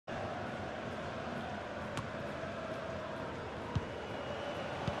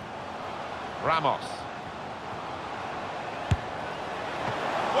Ramos.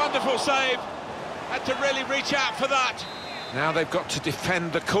 Wonderful save. Had to really reach out for that. Now they've got to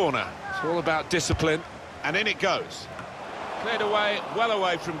defend the corner. It's all about discipline. And in it goes. Cleared away, well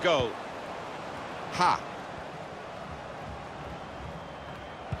away from goal. Ha.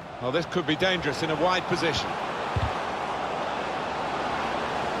 Well, this could be dangerous in a wide position.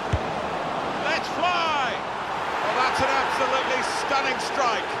 Let's fly! Well, that's an absolutely stunning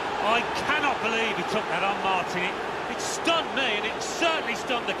strike. I cannot believe he took that on, Martin. It stunned me, and it certainly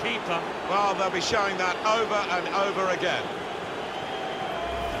stunned the keeper. Well, they'll be showing that over and over again.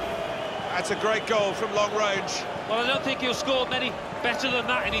 That's a great goal from long range. Well, I don't think he'll score many better than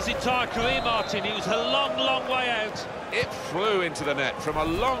that in his entire career, Martin. It was a long, long way out. It flew into the net from a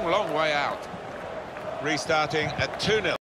long, long way out. Restarting at 2-0.